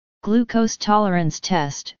Glucose tolerance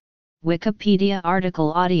test, Wikipedia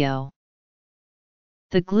article audio.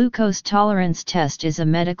 The glucose tolerance test is a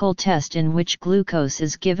medical test in which glucose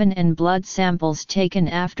is given and blood samples taken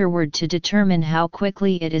afterward to determine how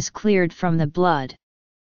quickly it is cleared from the blood.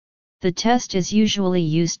 The test is usually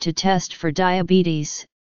used to test for diabetes,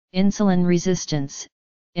 insulin resistance,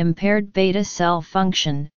 impaired beta cell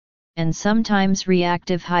function, and sometimes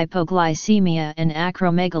reactive hypoglycemia and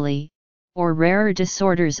acromegaly, or rarer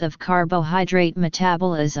disorders of carbohydrate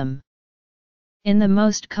metabolism. In the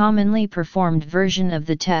most commonly performed version of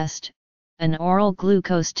the test, an oral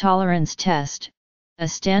glucose tolerance test, a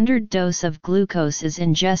standard dose of glucose is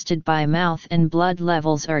ingested by mouth and blood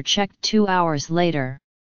levels are checked 2 hours later.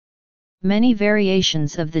 Many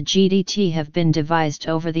variations of the GDT have been devised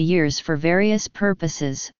over the years for various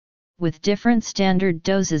purposes, with different standard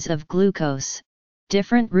doses of glucose,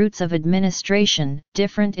 different routes of administration,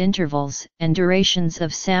 different intervals and durations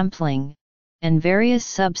of sampling, and various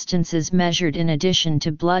substances measured in addition to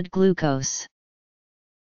blood glucose.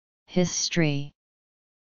 History.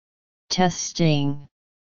 Testing.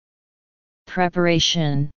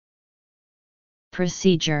 Preparation.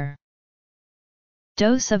 Procedure.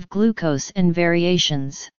 Dose of glucose and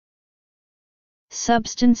variations.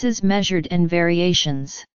 Substances measured and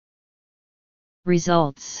variations.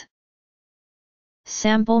 Results.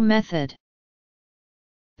 Sample method.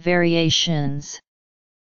 Variations.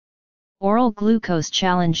 Oral glucose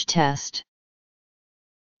challenge test.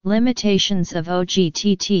 Limitations of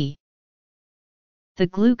OGTT. The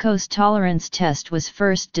glucose tolerance test was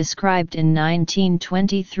first described in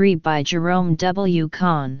 1923 by Jerome W.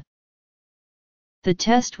 Kahn. The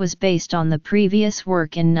test was based on the previous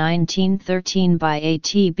work in 1913 by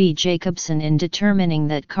A.T.B. Jacobson in determining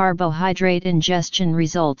that carbohydrate ingestion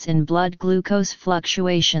results in blood glucose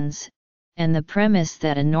fluctuations, and the premise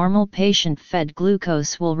that a normal patient-fed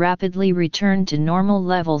glucose will rapidly return to normal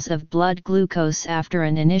levels of blood glucose after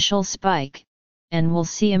an initial spike, and will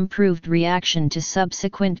see improved reaction to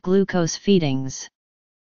subsequent glucose feedings.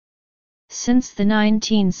 Since the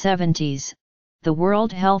 1970s, the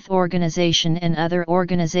World Health Organization and other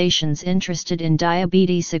organizations interested in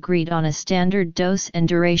diabetes agreed on a standard dose and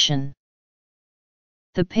duration.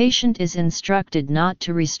 The patient is instructed not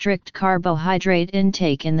to restrict carbohydrate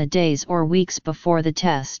intake in the days or weeks before the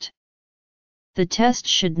test. The test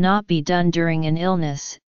should not be done during an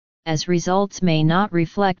illness, as results may not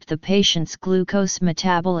reflect the patient's glucose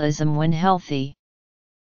metabolism when healthy.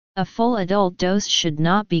 A full adult dose should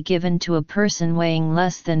not be given to a person weighing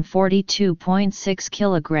less than 42.6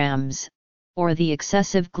 kilograms, or the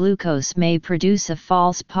excessive glucose may produce a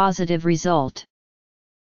false positive result.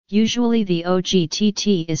 Usually the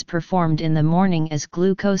OGTT is performed in the morning as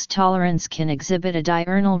glucose tolerance can exhibit a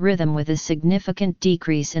diurnal rhythm with a significant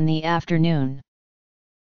decrease in the afternoon.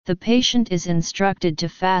 The patient is instructed to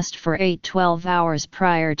fast for 8–12 hours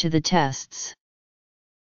prior to the tests.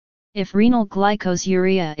 If renal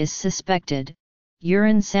glycosuria is suspected,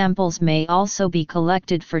 urine samples may also be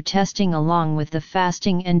collected for testing along with the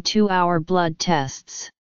fasting and 2-hour blood tests.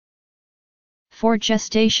 For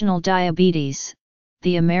gestational diabetes,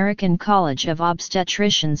 the American College of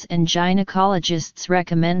Obstetricians and Gynecologists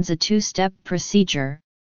recommends a 2-step procedure,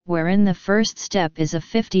 wherein the first step is a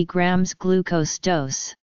 50 grams glucose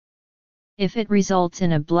dose. If it results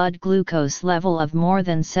in a blood glucose level of more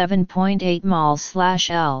than 7.8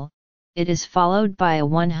 mol/L, it is followed by a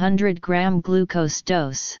 100-gram glucose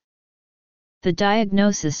dose. The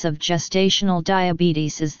diagnosis of gestational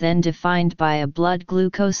diabetes is then defined by a blood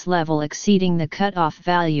glucose level exceeding the cutoff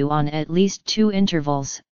value on at least 2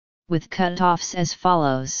 intervals, with cutoffs as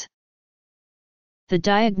follows. The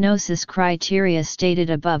diagnosis criteria stated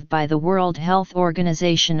above by the World Health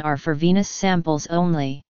Organization are for venous samples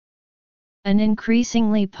only. An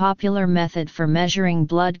increasingly popular method for measuring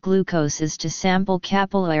blood glucose is to sample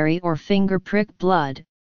capillary or finger prick blood,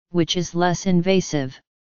 which is less invasive,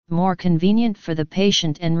 more convenient for the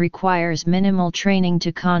patient and requires minimal training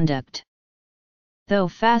to conduct. Though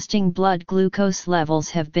fasting blood glucose levels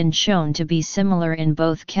have been shown to be similar in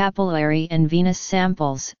both capillary and venous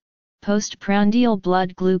samples, postprandial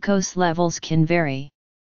blood glucose levels can vary.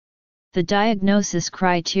 The diagnosis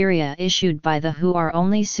criteria issued by the WHO are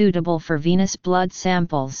only suitable for venous blood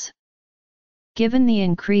samples. Given the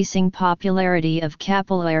increasing popularity of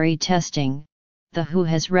capillary testing, the WHO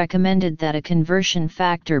has recommended that a conversion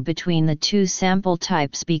factor between the 2 sample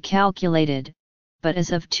types be calculated, but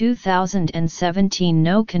as of 2017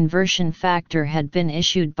 no conversion factor had been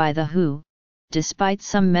issued by the WHO, despite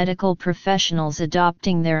some medical professionals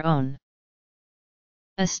adopting their own.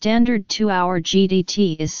 A standard 2-hour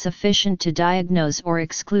GDT is sufficient to diagnose or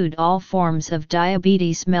exclude all forms of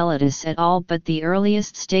diabetes mellitus at all but the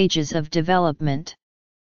earliest stages of development.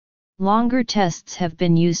 Longer tests have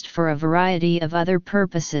been used for a variety of other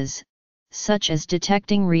purposes, such as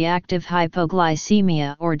detecting reactive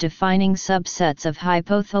hypoglycemia or defining subsets of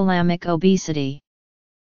hypothalamic obesity.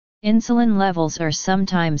 Insulin levels are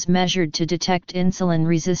sometimes measured to detect insulin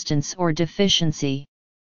resistance or deficiency.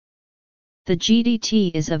 The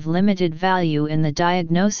GDT is of limited value in the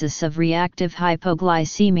diagnosis of reactive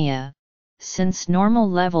hypoglycemia, since normal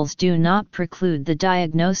levels do not preclude the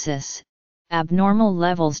diagnosis. Abnormal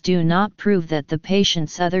levels do not prove that the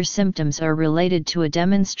patient's other symptoms are related to a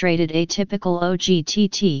demonstrated atypical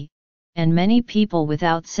OGTT, and many people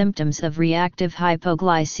without symptoms of reactive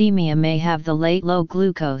hypoglycemia may have the late low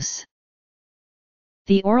glucose.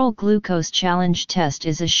 The oral glucose challenge test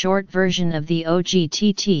is a short version of the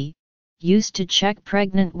OGTT, used to check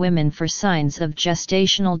pregnant women for signs of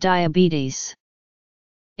gestational diabetes.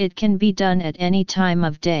 It can be done at any time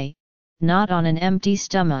of day, not on an empty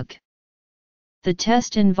stomach. The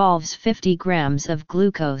test involves 50 grams of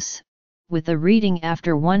glucose, with a reading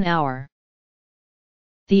after 1 hour.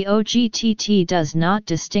 The OGTT does not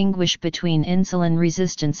distinguish between insulin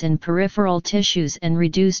resistance in peripheral tissues and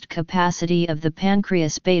reduced capacity of the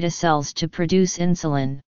pancreas beta cells to produce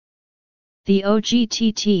insulin. The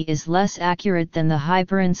OGTT is less accurate than the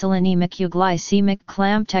hyperinsulinemic euglycemic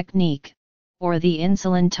clamp technique, or the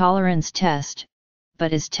insulin tolerance test,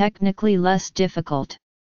 but is technically less difficult.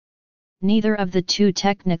 Neither of the two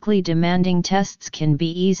technically demanding tests can be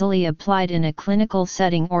easily applied in a clinical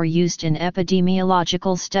setting or used in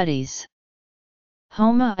epidemiological studies.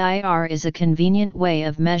 HOMA-IR is a convenient way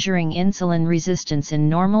of measuring insulin resistance in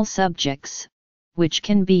normal subjects, which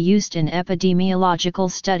can be used in epidemiological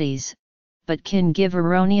studies, but can give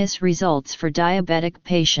erroneous results for diabetic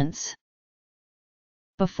patients.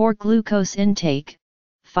 Before glucose intake,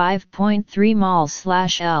 5.3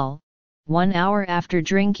 mol/L, 1 hour after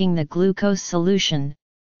drinking the glucose solution,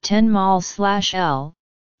 10 mol/L,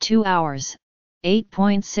 2 hours,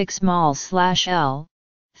 8.6 mol/L,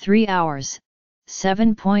 3 hours,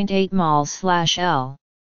 7.8 mol/L.